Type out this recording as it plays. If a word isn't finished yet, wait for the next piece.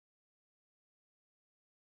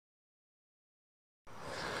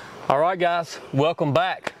All right, guys, welcome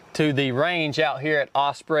back to the range out here at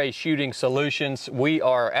Osprey Shooting Solutions. We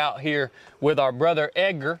are out here with our brother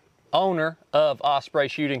Edgar, owner of Osprey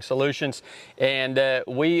Shooting Solutions, and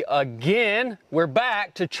we're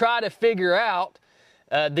back to try to figure out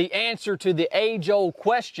the answer to the age-old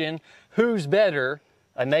question: who's better,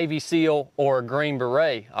 a Navy SEAL or a Green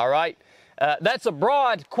Beret? All right, that's a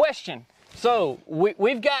broad question, so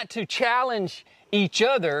we've got to challenge each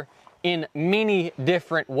other in many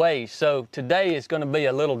different ways. So today is going to be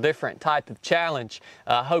a little different type of challenge.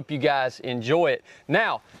 I hope you guys enjoy it.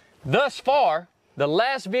 Now, thus far, the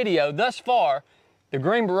last video, the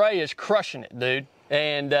Green Beret is crushing it, dude.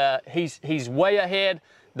 And he's way ahead.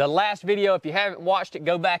 The last video, if you haven't watched it,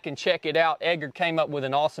 go back and check it out. Edgar came up with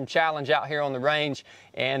an awesome challenge out here on the range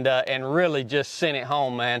and really just sent it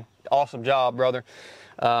home, man. Awesome job, brother.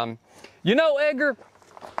 You know, Edgar,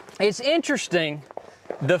 it's interesting.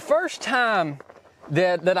 The first time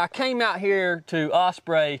that I came out here to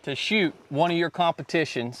Osprey to shoot one of your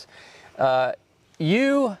competitions,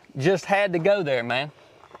 you just had to go there, man.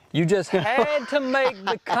 You just had to make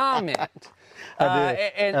the comment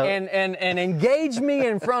and engage me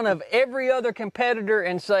in front of every other competitor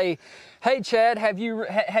and say, "Hey, Chad,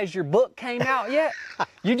 has your book came out yet?"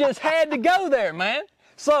 You just had to go there, man.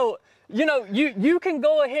 So, you know, you can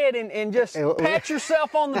go ahead and just pat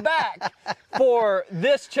yourself on the back for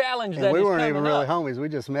this challenge that is coming up. We weren't even really homies. We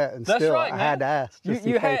just met, and that's still right, I man. had to ask.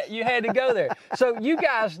 You had to go there. So you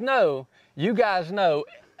guys know,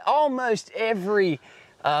 almost every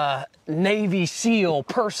Navy SEAL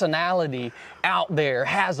personality out there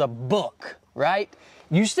has a book, right?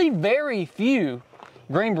 You see very few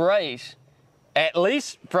Green Berets, at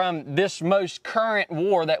least from this most current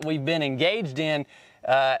war that we've been engaged in,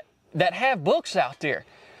 that have books out there.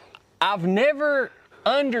 I've never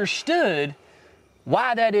understood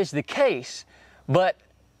why that is the case, but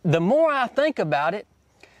the more I think about it,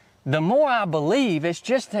 the more I believe it's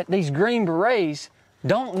just that these Green Berets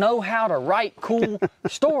don't know how to write cool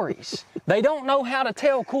stories. They don't know how to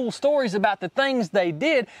tell cool stories about the things they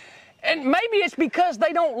did, and maybe it's because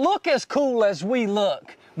they don't look as cool as we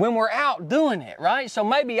look when we're out doing it, right? So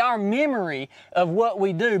maybe our memory of what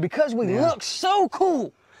we do, because we look so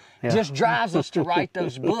cool, just drives us to write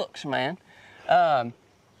those books, man.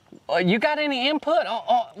 You got any input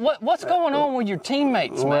on what's going on with your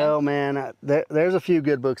teammates, man? Well, man, there's a few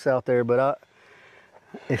good books out there, but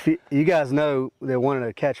if you guys know that one of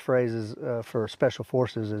the catchphrases for Special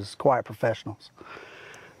Forces is quiet professionals.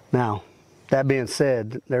 Now, that being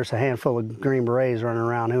said, there's a handful of Green Berets running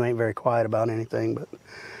around who ain't very quiet about anything, but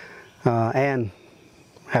and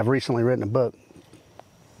have recently written a book,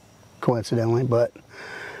 coincidentally, but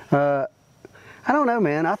I don't know,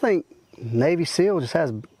 man. I think Navy SEAL just has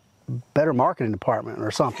a better marketing department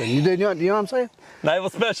or something. You know what I'm saying? Naval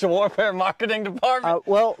Special Warfare Marketing Department.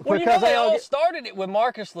 Well, because you know, they all started it with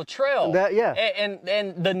Marcus Luttrell. Yeah. And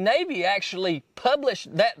the Navy actually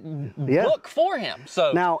published that book for him.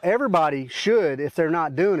 So now everybody should, if they're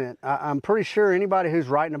not doing it, I'm pretty sure anybody who's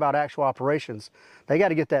writing about actual operations, they got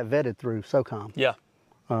to get that vetted through SOCOM. Yeah.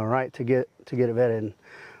 All right, to get it vetted.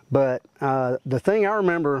 But the thing I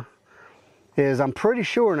remember is, I'm pretty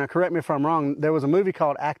sure, now correct me if I'm wrong, there was a movie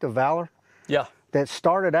called Act of Valor. Yeah. That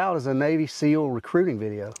started out as a Navy SEAL recruiting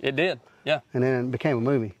video. It did, yeah. And then it became a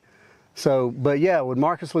movie. So, but yeah, with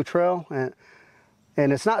Marcus Luttrell, and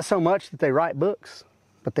it's not so much that they write books,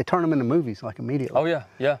 but they turn them into movies like immediately. Oh yeah,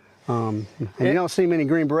 yeah. And you don't see many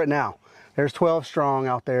Green Beret now. There's 12 Strong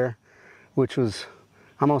out there, which was,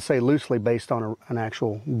 I'm gonna say loosely based on an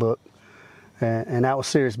actual book. And that was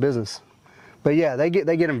serious business. But yeah, they get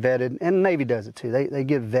them vetted, and the Navy does it too. They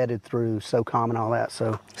get vetted through SOCOM and all that.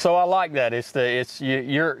 So I like that.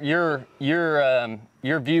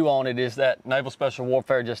 Your view on it is that Naval Special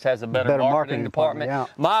Warfare just has a better marketing department. Yeah.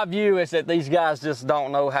 My view is that these guys just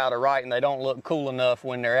don't know how to write, and they don't look cool enough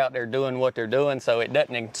when they're out there doing what they're doing, so it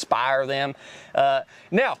doesn't inspire them.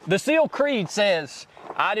 Now, the SEAL Creed says,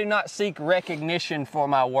 "I do not seek recognition for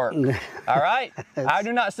my work." All right? I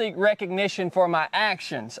do not seek recognition for my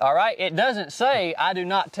actions. All right? It doesn't say I do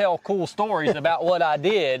not tell cool stories about what I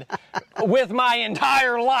did with my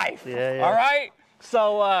entire life. Yeah. All right?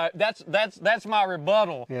 So that's my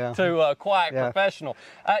rebuttal to quiet professional.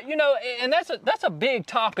 You know, and that's a big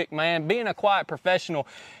topic, man. Being a quiet professional.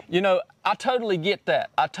 You know, I totally get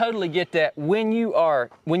that. I totally get that. When you are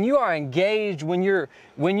engaged, when you're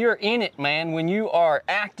in it, man. When you are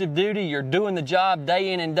active duty, you're doing the job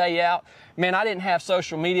day in and day out. Man, I didn't have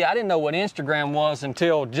social media. I didn't know what Instagram was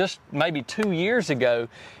until just maybe 2 years ago.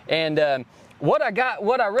 And what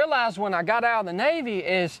I realized when I got out of the Navy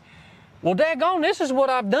is, well, daggone, this is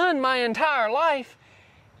what I've done my entire life.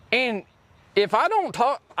 And if I don't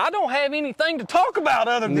talk, I don't have anything to talk about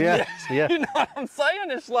other than this. Yeah. You know what I'm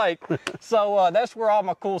saying? It's like, so that's where all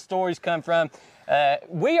my cool stories come from.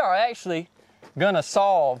 We are actually gonna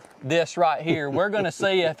solve this right here. We're gonna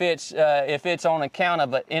see if it's on account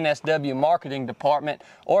of an NSW marketing department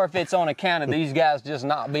or if it's on account of these guys just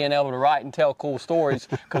not being able to write and tell cool stories.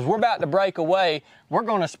 Because we're about to break away. We're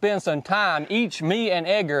gonna spend some time, each me and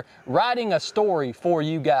Edgar, writing a story for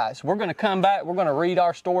you guys. We're gonna come back. We're gonna read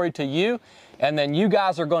our story to you, and then you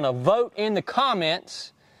guys are gonna vote in the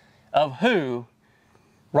comments of who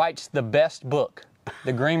writes the best book,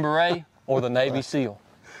 the Green Beret or the Navy SEAL.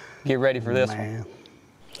 Get ready for this one.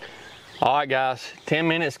 All right, guys. 10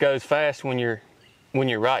 minutes goes fast when you're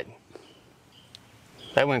writing.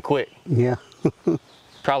 That went quick. Yeah.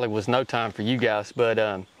 Probably was no time for you guys, but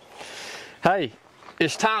hey,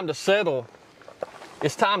 it's time to settle.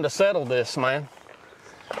 It's time to settle this, man.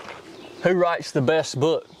 Who writes the best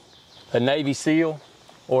book, a Navy SEAL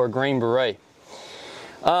or a Green Beret?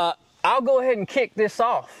 I'll go ahead and kick this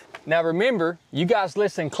off. Now remember, you guys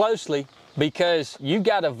listen closely, because you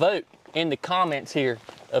got to vote in the comments here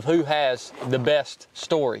of who has the best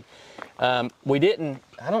story. You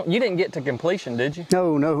didn't get to completion, did you?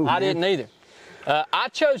 No. I didn't either. I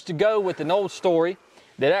chose to go with an old story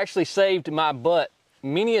that actually saved my butt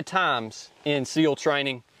many a times in SEAL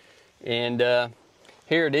training. And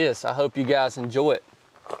here it is. I hope you guys enjoy it.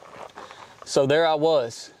 So there I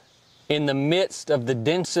was, in the midst of the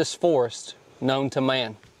densest forest known to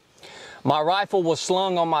man. My rifle was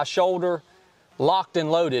slung on my shoulder, locked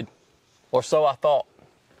and loaded, or so I thought.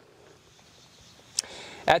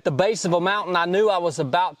 At the base of a mountain, I knew I was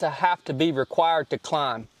about to have to be required to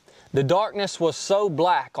climb. The darkness was so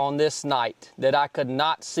black on this night that I could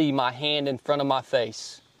not see my hand in front of my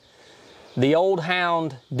face. The old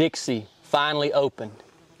hound, Dixie, finally opened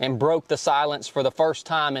and broke the silence for the first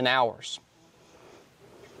time in hours.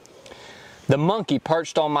 The monkey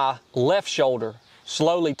perched on my left shoulder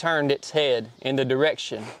slowly turned its head in the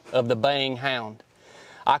direction of the baying hound.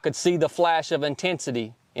 I could see the flash of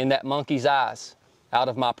intensity in that monkey's eyes out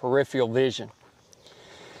of my peripheral vision.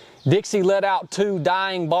 Dixie let out 2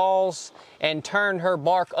 dying balls and turned her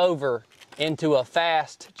bark over into a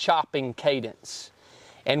fast chopping cadence.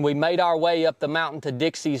 And we made our way up the mountain to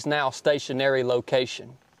Dixie's now stationary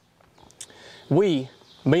location. We,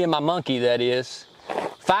 me and my monkey that is,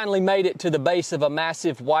 finally made it to the base of a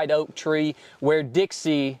massive white oak tree where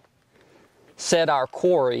Dixie said our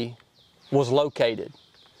quarry was located.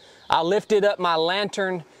 I lifted up my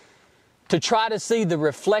lantern to try to see the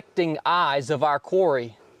reflecting eyes of our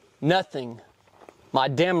quarry. Nothing. My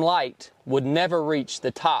dim light would never reach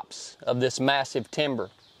the tops of this massive timber.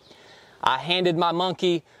 I handed my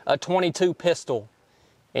monkey a .22 pistol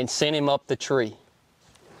and sent him up the tree.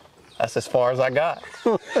 That's as far as I got.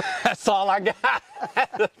 That's all I got.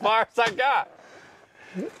 That's as far as I got.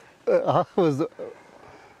 Was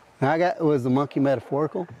the monkey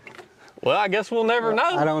metaphorical? Well, I guess we'll never know.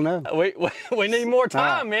 I don't know. We need more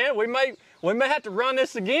time, man. We may have to run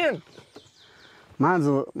this again. Mine's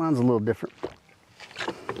a little different.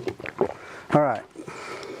 All right,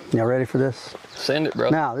 y'all ready for this? Send it,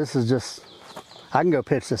 brother. Now this is just, I can go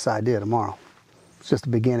pitch this idea tomorrow. It's just the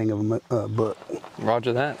beginning of a book.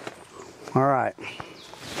 Roger that. All right.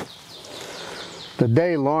 The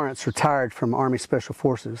day Lawrence retired from Army Special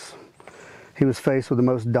Forces, he was faced with the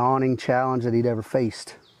most daunting challenge that he'd ever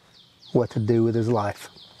faced: what to do with his life.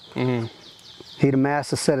 Mm-hmm. He'd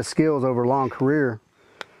amassed a set of skills over a long career,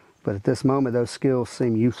 but at this moment those skills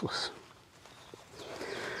seemed useless.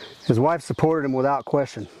 His wife supported him without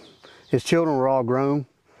question. His children were all grown,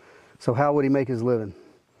 so how would he make his living?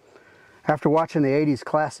 After watching the 80s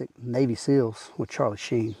classic Navy SEALs with Charlie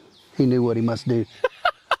Sheen, he knew what he must do.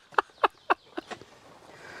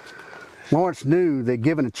 Lawrence knew that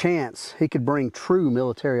given a chance, he could bring true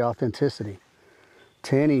military authenticity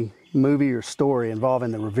to any movie or story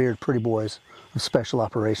involving the revered pretty boys of special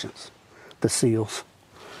operations, the SEALs.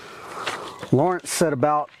 Lawrence set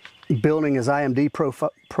about building his IMDb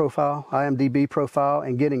profile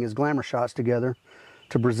and getting his glamour shots together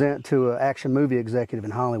to present to an action movie executive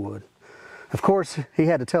in Hollywood. Of course, he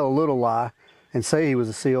had to tell a little lie and say he was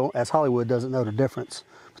a SEAL, as Hollywood doesn't know the difference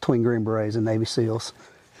between Green Berets and Navy SEAls.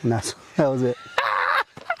 And that was it.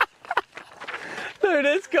 Dude,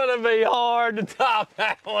 it's gonna be hard to top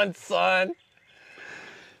that one, son.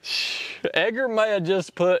 Edgar may have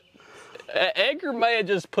just put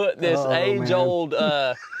this age-old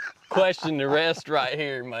question to rest right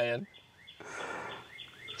here, man.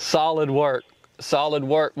 Solid work. Solid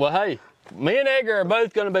work. Well, hey, me and Edgar are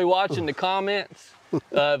both going to be watching the comments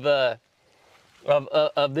of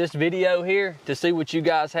of this video here to see what you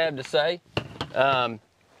guys have to say.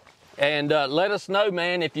 And let us know,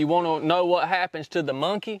 man, if you want to know what happens to the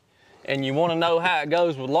monkey and you want to know how it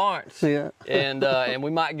goes with Lawrence. Yeah. And we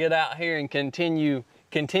might get out here and continue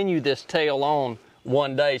this tale on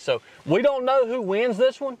one day. So we don't know who wins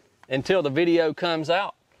this one until the video comes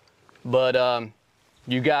out. But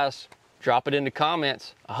you guys drop it in the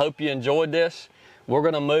comments. I hope you enjoyed this. We're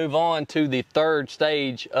going to move on to the third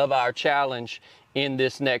stage of our challenge in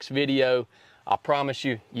this next video. I promise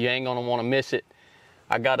you, you ain't going to want to miss it.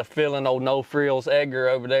 I got a feeling old No Frills Edgar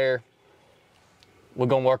over there, we're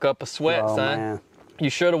going to work up a sweat, son. Man. You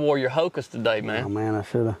should have wore your Hokas today, man. Oh, man, I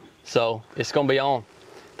should have. So it's going to be on.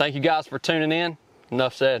 Thank you guys for tuning in.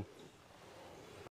 Enough said.